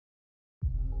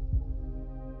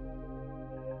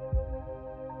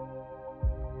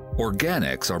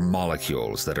Organics are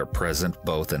molecules that are present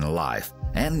both in life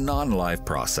and non-life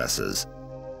processes.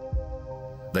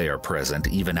 They are present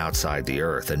even outside the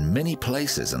Earth in many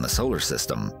places in the solar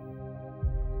system.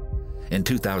 In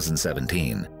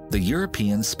 2017, the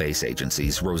European Space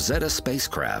Agency's Rosetta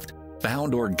spacecraft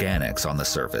found organics on the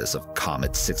surface of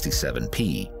Comet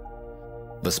 67P.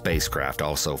 The spacecraft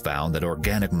also found that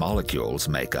organic molecules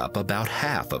make up about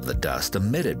half of the dust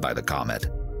emitted by the comet.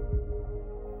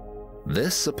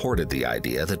 This supported the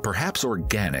idea that perhaps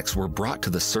organics were brought to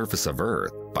the surface of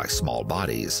Earth by small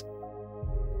bodies.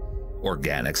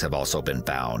 Organics have also been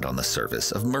found on the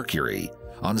surface of Mercury,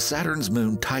 on Saturn's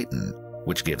moon Titan,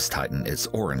 which gives Titan its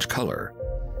orange color,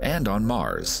 and on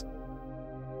Mars.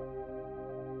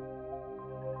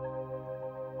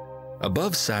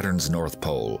 Above Saturn's North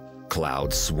Pole,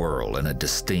 clouds swirl in a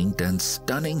distinct and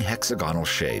stunning hexagonal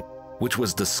shape, which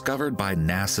was discovered by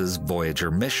NASA's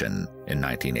Voyager mission in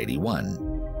 1981.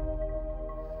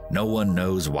 No one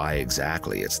knows why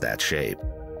exactly it's that shape.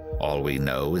 All we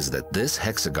know is that this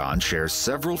hexagon shares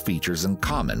several features in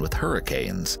common with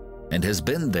hurricanes and has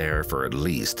been there for at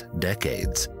least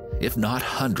decades, if not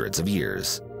hundreds of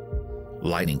years.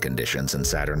 Lighting conditions in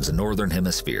Saturn's northern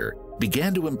hemisphere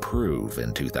began to improve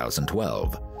in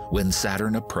 2012 when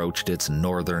Saturn approached its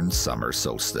northern summer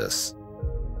solstice.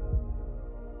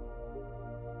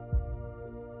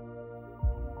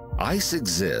 Ice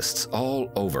exists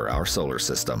all over our solar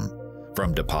system,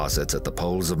 from deposits at the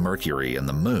poles of Mercury and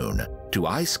the Moon to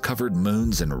ice-covered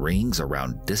moons and rings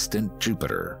around distant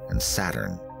Jupiter and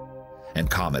Saturn,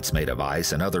 and comets made of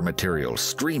ice and other materials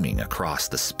streaming across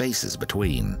the spaces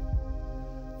between.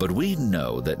 But we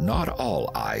know that not all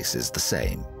ice is the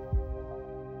same.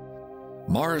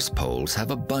 Mars poles have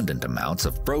abundant amounts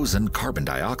of frozen carbon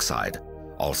dioxide,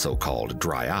 also called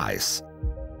dry ice.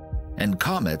 And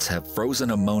comets have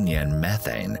frozen ammonia and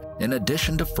methane in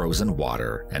addition to frozen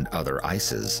water and other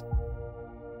ices.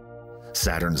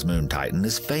 Saturn's moon Titan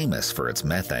is famous for its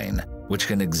methane, which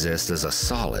can exist as a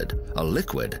solid, a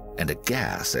liquid, and a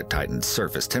gas at Titan's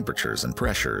surface temperatures and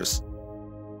pressures.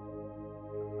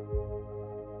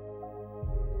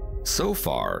 So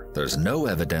far, there's no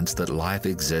evidence that life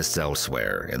exists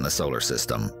elsewhere in the solar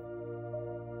system.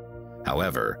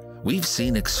 However, we've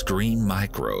seen extreme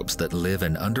microbes that live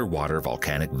in underwater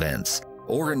volcanic vents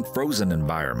or in frozen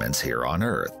environments here on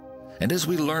Earth, and as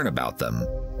we learn about them,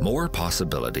 more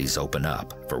possibilities open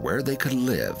up for where they could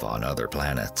live on other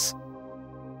planets.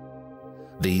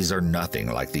 These are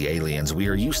nothing like the aliens we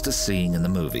are used to seeing in the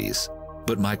movies,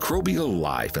 but microbial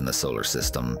life in the solar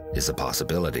system is a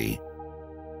possibility.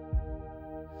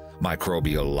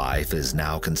 Microbial life is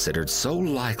now considered so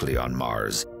likely on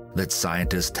Mars that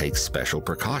scientists take special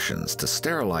precautions to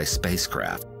sterilize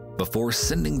spacecraft before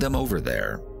sending them over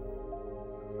there.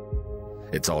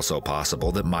 It's also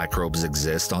possible that microbes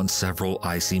exist on several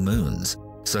icy moons,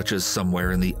 such as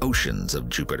somewhere in the oceans of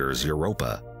Jupiter's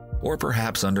Europa, or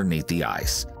perhaps underneath the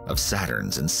ice of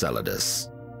Saturn's Enceladus.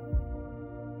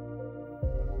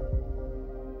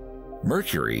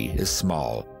 Mercury is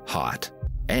small, hot,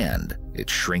 and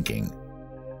it's shrinking.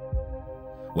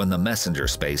 When the Messenger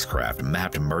spacecraft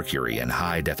mapped Mercury in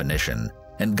high definition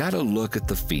and got a look at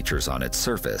the features on its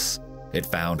surface, it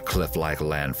found cliff-like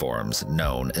landforms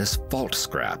known as fault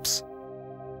scraps.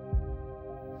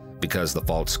 Because the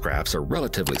fault scraps are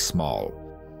relatively small,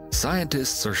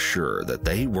 scientists are sure that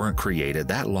they weren't created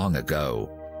that long ago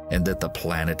and that the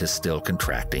planet is still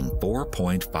contracting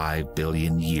 4.5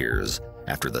 billion years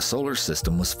after the solar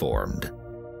system was formed.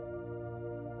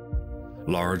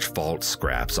 Large fault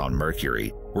scraps on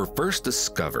Mercury were first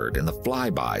discovered in the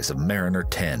flybys of Mariner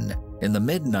 10 in the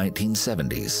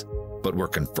mid-1970s, but were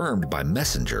confirmed by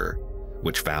Messenger,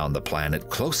 which found the planet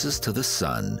closest to the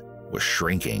Sun was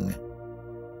shrinking.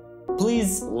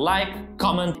 Please like,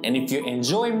 comment, and if you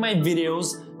enjoy my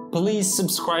videos, please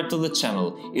subscribe to the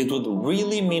channel. It would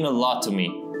really mean a lot to me.